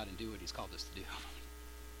listen to God and do what he's called us to do.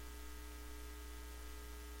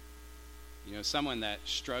 You know, someone that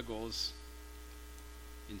struggles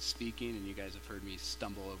in speaking, and you guys have heard me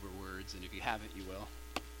stumble over words, and if you haven't, you will,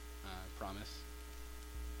 I promise.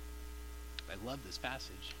 I love this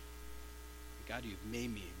passage. God, you've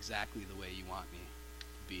made me exactly the way you want me to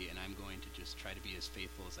be, and I'm going to just try to be as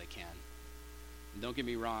faithful as I can. And don't get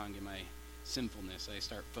me wrong, in my sinfulness, I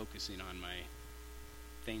start focusing on my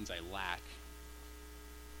things I lack.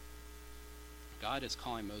 God is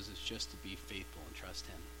calling Moses just to be faithful and trust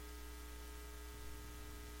him.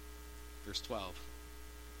 Verse 12.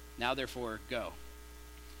 Now therefore go,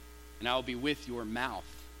 and I will be with your mouth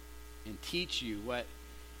and teach you what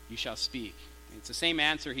you shall speak. It's the same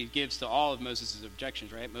answer he gives to all of Moses'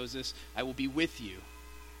 objections, right? Moses, I will be with you.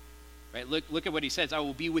 Right? Look at what he says. I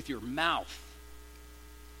will be with your mouth.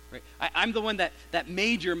 Right? I'm the one that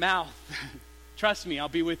made your mouth. Trust me, I'll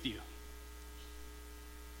be with you.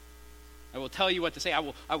 I will tell you what to say. I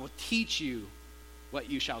will teach you what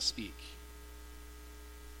you shall speak.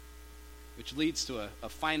 Which leads to a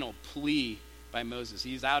final plea by Moses.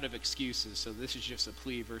 He's out of excuses, so this is just a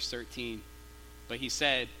plea, verse 13. But he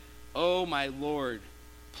said, "Oh, my Lord,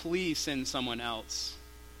 please send someone else."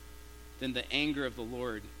 Then the anger of the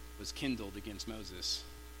Lord was kindled against Moses.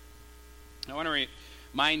 I want to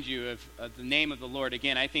remind you of the name of the Lord.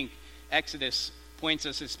 Again, I think Exodus points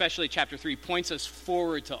us, especially chapter 3, points us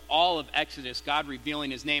forward to all of Exodus, God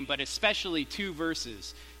revealing his name, but especially two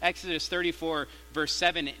verses. Exodus 34, verse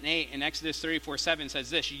 7 and 8, and Exodus 34, 7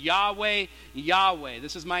 says this, Yahweh, Yahweh,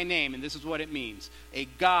 this is my name, and this is what it means. A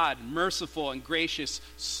God, merciful and gracious,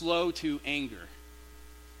 slow to anger.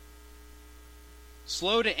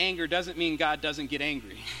 Slow to anger doesn't mean God doesn't get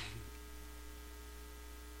angry.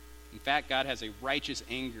 In fact, God has a righteous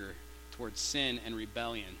anger towards sin and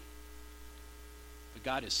rebellion. But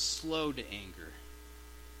God is slow to anger.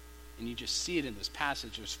 And you just see it in this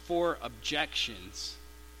passage. There's 4 objections,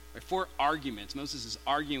 or 4 arguments. Moses is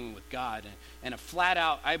arguing with God, and a flat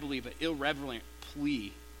out, I believe, an irreverent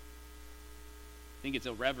plea. I think it's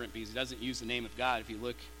irreverent because he doesn't use the name of God. If you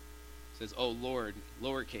look, it says, "Oh Lord,"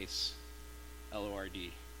 lowercase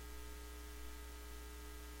L-O-R-D.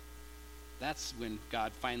 That's when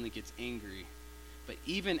God finally gets angry. But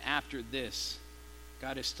even after this,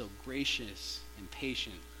 God is still gracious and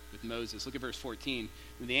patient with Moses. Look at verse 14.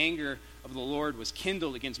 The anger of the Lord was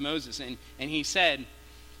kindled against Moses, and he said,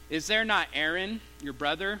 "Is there not Aaron, your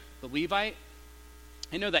brother, the Levite?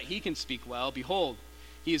 I know that he can speak well. Behold,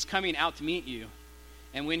 he is coming out to meet you.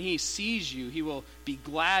 And when he sees you, he will be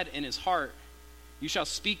glad in his heart. You shall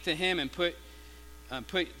speak to him and put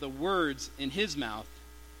the words in his mouth,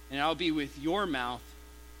 and I'll be with your mouth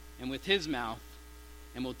and with his mouth,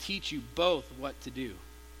 and will teach you both what to do."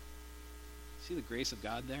 See the grace of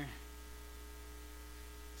God there?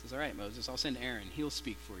 He says, "All right, Moses, I'll send Aaron. He'll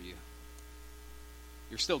speak for you.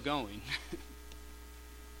 You're still going."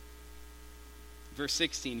 Verse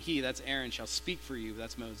 16, "He," that's Aaron, "shall speak for you,"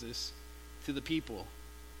 that's Moses, "to the people,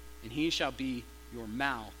 and he shall be your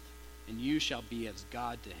mouth, and you shall be as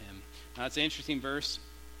God to him." Now, it's an interesting verse.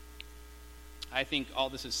 I think all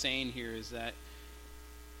this is saying here is that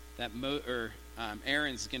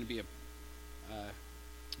Aaron's going to be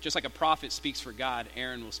just like a prophet speaks for God,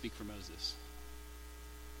 Aaron will speak for Moses.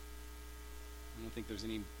 I don't think there's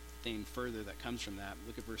anything further that comes from that.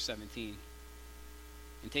 Look at verse 17.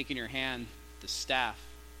 "And take in your hand the staff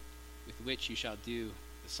with which you shall do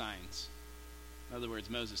the signs." In other words,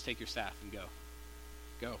 Moses, take your staff and go.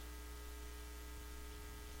 Go.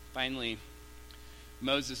 Finally,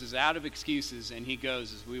 Moses is out of excuses, and he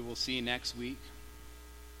goes, as we will see next week.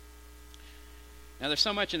 Now, there's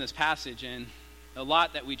so much in this passage, and a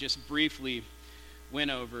lot that we just briefly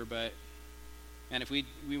went over, but, and if we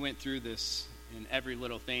went through this and every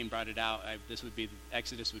little thing brought it out,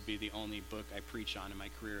 Exodus would be the only book I preach on in my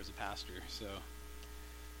career as a pastor. So,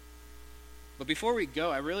 but before we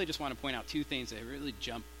go, I really just want to point out 2 things that really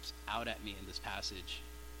jumps out at me in this passage.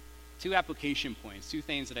 2 application points, 2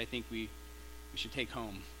 things that I think we should take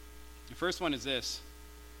home. The first one is this: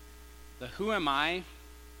 the "who am I"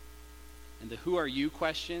 and the "who are you"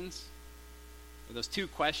 questions are those 2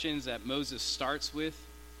 questions that Moses starts with.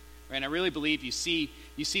 Right? And I really believe you see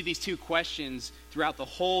these 2 questions throughout the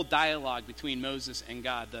whole dialogue between Moses and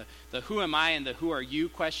God. The "who am I" and the "who are you"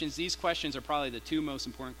 questions. These questions are probably the 2 most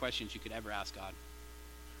important questions you could ever ask God.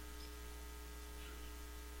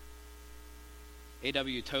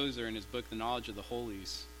 A.W. Tozer, in his book, The Knowledge of the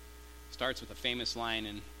Holies, starts with a famous line,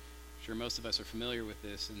 and I'm sure most of us are familiar with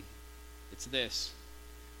this, and it's this: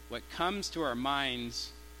 "What comes to our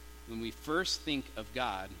minds when we first think of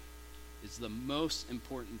God is the most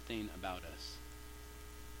important thing about us.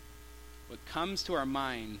 What comes to our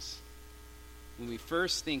minds when we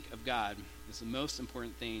first think of God is the most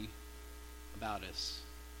important thing about us.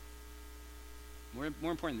 More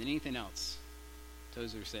important than anything else,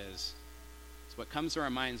 Tozer says. It's what comes to our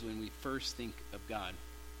minds when we first think of God.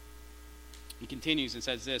 He continues and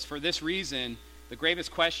says this: for this reason, the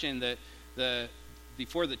gravest question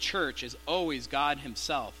before the church is always God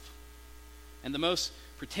himself. And the most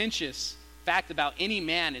pretentious fact about any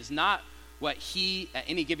man is not what he at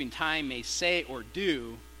any given time may say or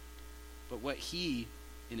do, but what he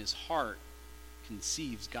in his heart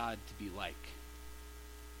conceives God to be like.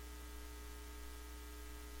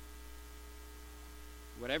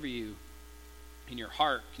 Whatever you in your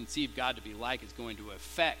heart conceive God to be like is going to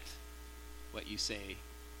affect what you say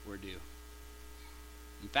or do.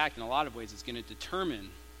 In fact, in a lot of ways, it's going to determine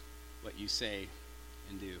what you say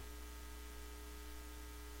and do.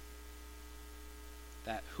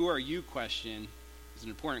 That who are you question is an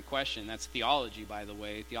important question. That's theology, by the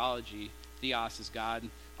way. Theology, theos is God.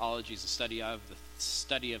 Ology is the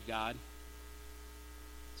study of God.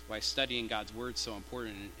 That's why studying God's word is so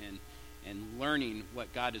important, and learning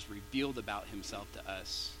what God has revealed about himself to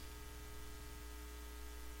us.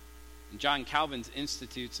 In John Calvin's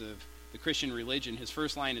Institutes of the Christian Religion, his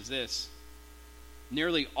first line is this: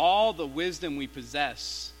 nearly all the wisdom we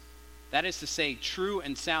possess, that is to say, true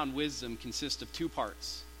and sound wisdom, consists of two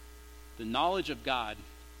parts: the knowledge of God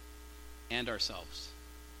and ourselves.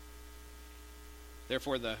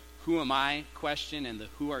 Therefore, the who am I question and the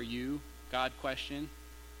who are you God question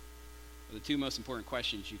are the two most important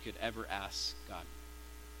questions you could ever ask God.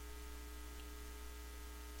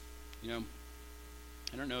 You know,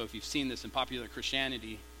 I don't know if you've seen this in popular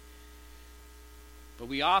Christianity, but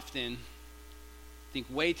we often think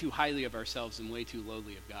way too highly of ourselves and way too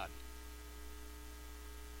lowly of God.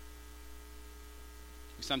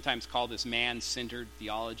 We sometimes call this man-centered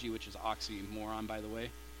theology, which is oxymoron, by the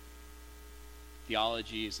way.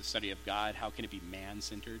 Theology is the study of God. How can it be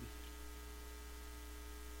man-centered?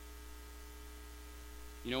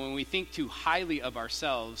 You know, when we think too highly of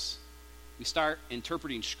ourselves, we start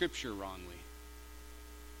interpreting Scripture wrongly.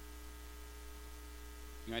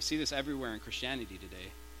 You know, I see this everywhere in Christianity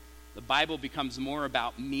today. The Bible becomes more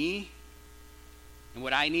about me and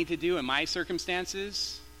what I need to do in my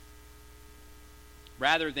circumstances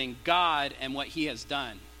rather than God and what he has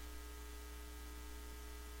done.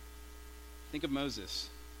 Think of Moses.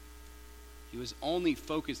 He was only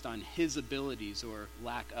focused on his abilities or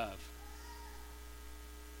lack of.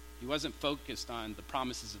 He wasn't focused on the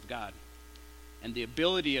promises of God and the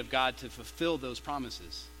ability of God to fulfill those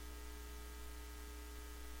promises.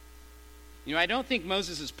 You know, I don't think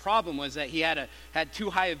Moses' problem was that he had too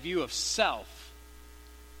high a view of self.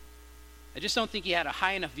 I just don't think he had a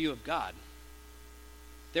high enough view of God.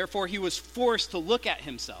 Therefore, he was forced to look at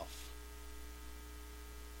himself.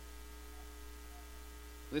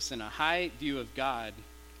 Listen, a high view of God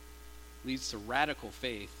leads to radical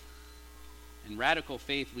faith. And radical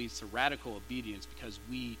faith leads to radical obedience because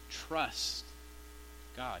we trust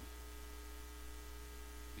God.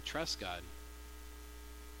 We trust God.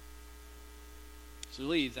 So it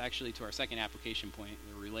leads actually to our second application point.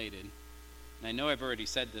 They're related. And I know I've already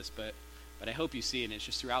said this, but I hope you see it, and it's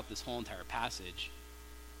just throughout this whole entire passage.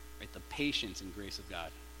 Right? The patience and grace of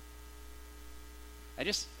God.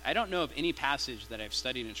 I don't know of any passage that I've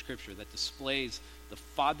studied in Scripture that displays the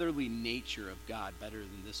fatherly nature of God better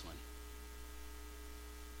than this one.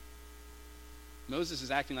 Moses is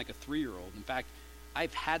acting like a 3-year-old. In fact,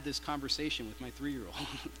 I've had this conversation with my 3-year-old.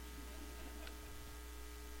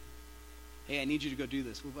 Hey, I need you to go do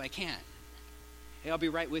this. Well, I can't. Hey, I'll be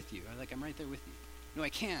right with you. I'm right there with you. No, I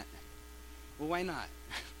can't. Well, why not?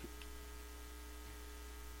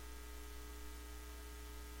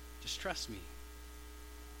 Just trust me.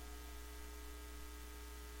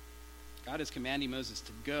 God is commanding Moses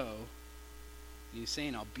to go, and he's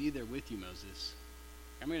saying, I'll be there with you, Moses.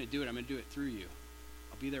 I'm going to do it. I'm going to do it through you.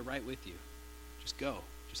 I'll be there right with you. Just go.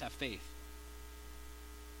 Just have faith.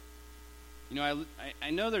 You know,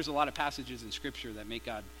 I know there's a lot of passages in Scripture that make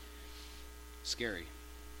God scary.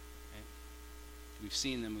 Right? We've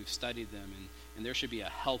seen them, we've studied them, and there should be a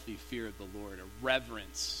healthy fear of the Lord, a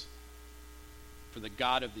reverence for the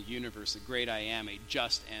God of the universe, the great I am, a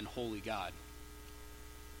just and holy God.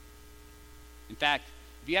 In fact,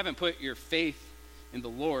 if you haven't put your faith in the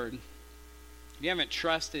Lord, if you haven't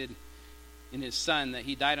trusted in his Son that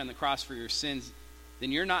he died on the cross for your sins,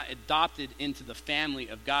 then you're not adopted into the family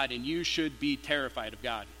of God, and you should be terrified of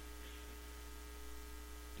God.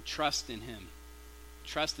 And trust in him.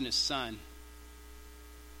 Trust in his Son.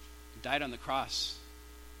 who died on the cross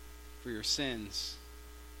for your sins.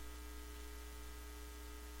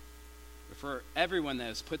 But for everyone that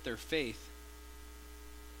has put their faith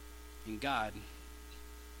in God,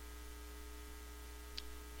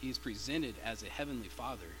 he is presented as a heavenly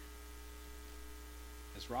Father.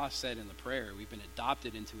 As Ross said in the prayer, we've been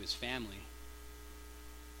adopted into his family.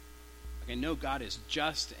 Like, I know God is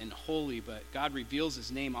just and holy, but God reveals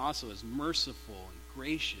his name also as merciful and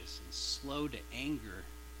gracious and slow to anger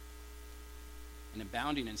and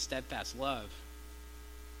abounding in steadfast love.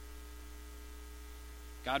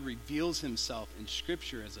 God reveals himself in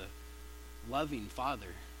Scripture as a loving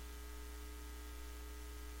Father.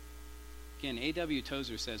 Again, A.W.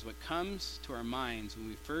 Tozer says, what comes to our minds when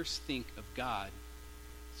we first think of God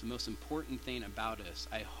is the most important thing about us.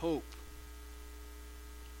 I hope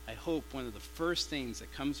one of the first things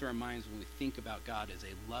that comes to our minds when we think about God is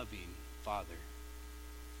a loving Father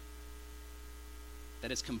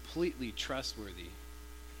that is completely trustworthy.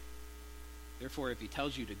 Therefore, if he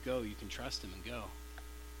tells you to go, you can trust him and go.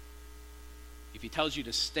 If he tells you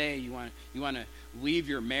to stay, you want to leave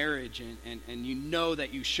your marriage and you know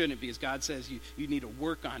that you shouldn't, because God says you need to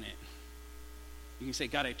work on it. You can say,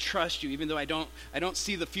 God, I trust you, even though I don't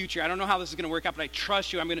see the future. I don't know how this is going to work out, but I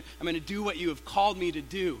trust you. I'm going to do what you have called me to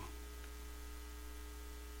do.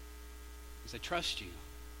 Because I trust you.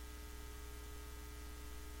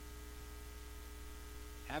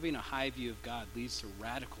 Having a high view of God leads to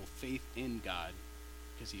radical faith in God,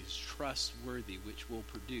 because he is trustworthy, which will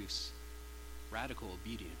produce radical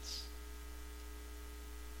obedience.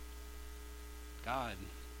 God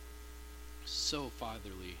is so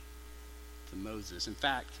fatherly to Moses. In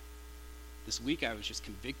fact, this week I was just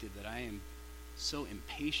convicted that I am so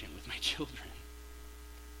impatient with my children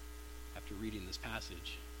after reading this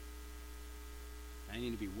passage. I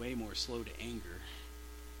need to be way more slow to anger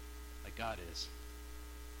like God is.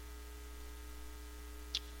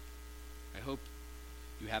 I hope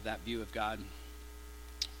you have that view of God.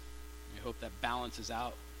 I hope that balances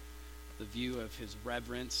out the view of his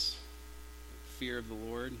reverence, fear of the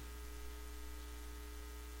Lord.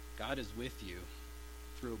 God is with you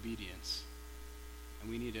through obedience.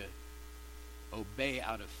 And we need to obey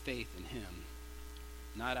out of faith in him,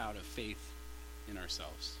 not out of faith in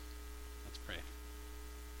ourselves. Let's pray.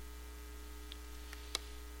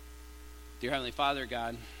 Dear Heavenly Father,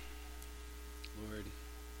 God, Lord,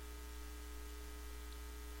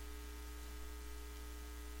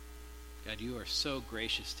 God, you are so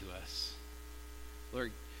gracious to us.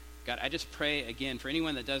 Lord, God, I just pray again for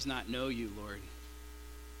anyone that does not know you, Lord,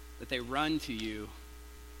 that they run to you,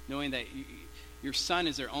 knowing that your Son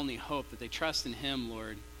is their only hope, that they trust in him,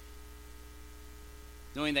 Lord,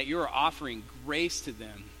 knowing that you are offering grace to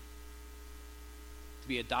them to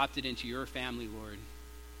be adopted into your family, Lord.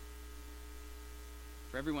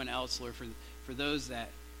 For everyone else, Lord, for those that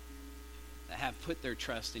have put their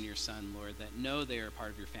trust in your Son, Lord, that know they are a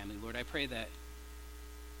part of your family, Lord, I pray that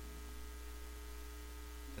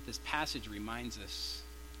this passage reminds us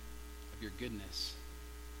of your goodness,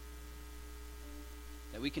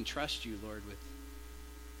 that we can trust you, Lord, with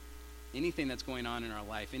anything that's going on in our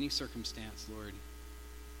life, any circumstance, Lord,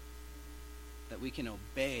 that we can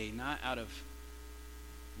obey, not out of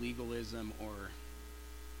legalism or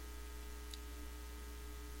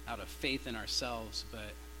out of faith in ourselves,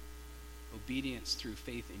 but obedience through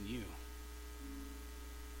faith in you.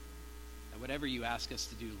 That whatever you ask us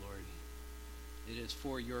to do, Lord, it is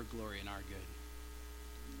for your glory and our good.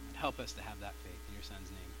 And help us to have that faith in your Son's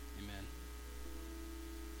name. Amen.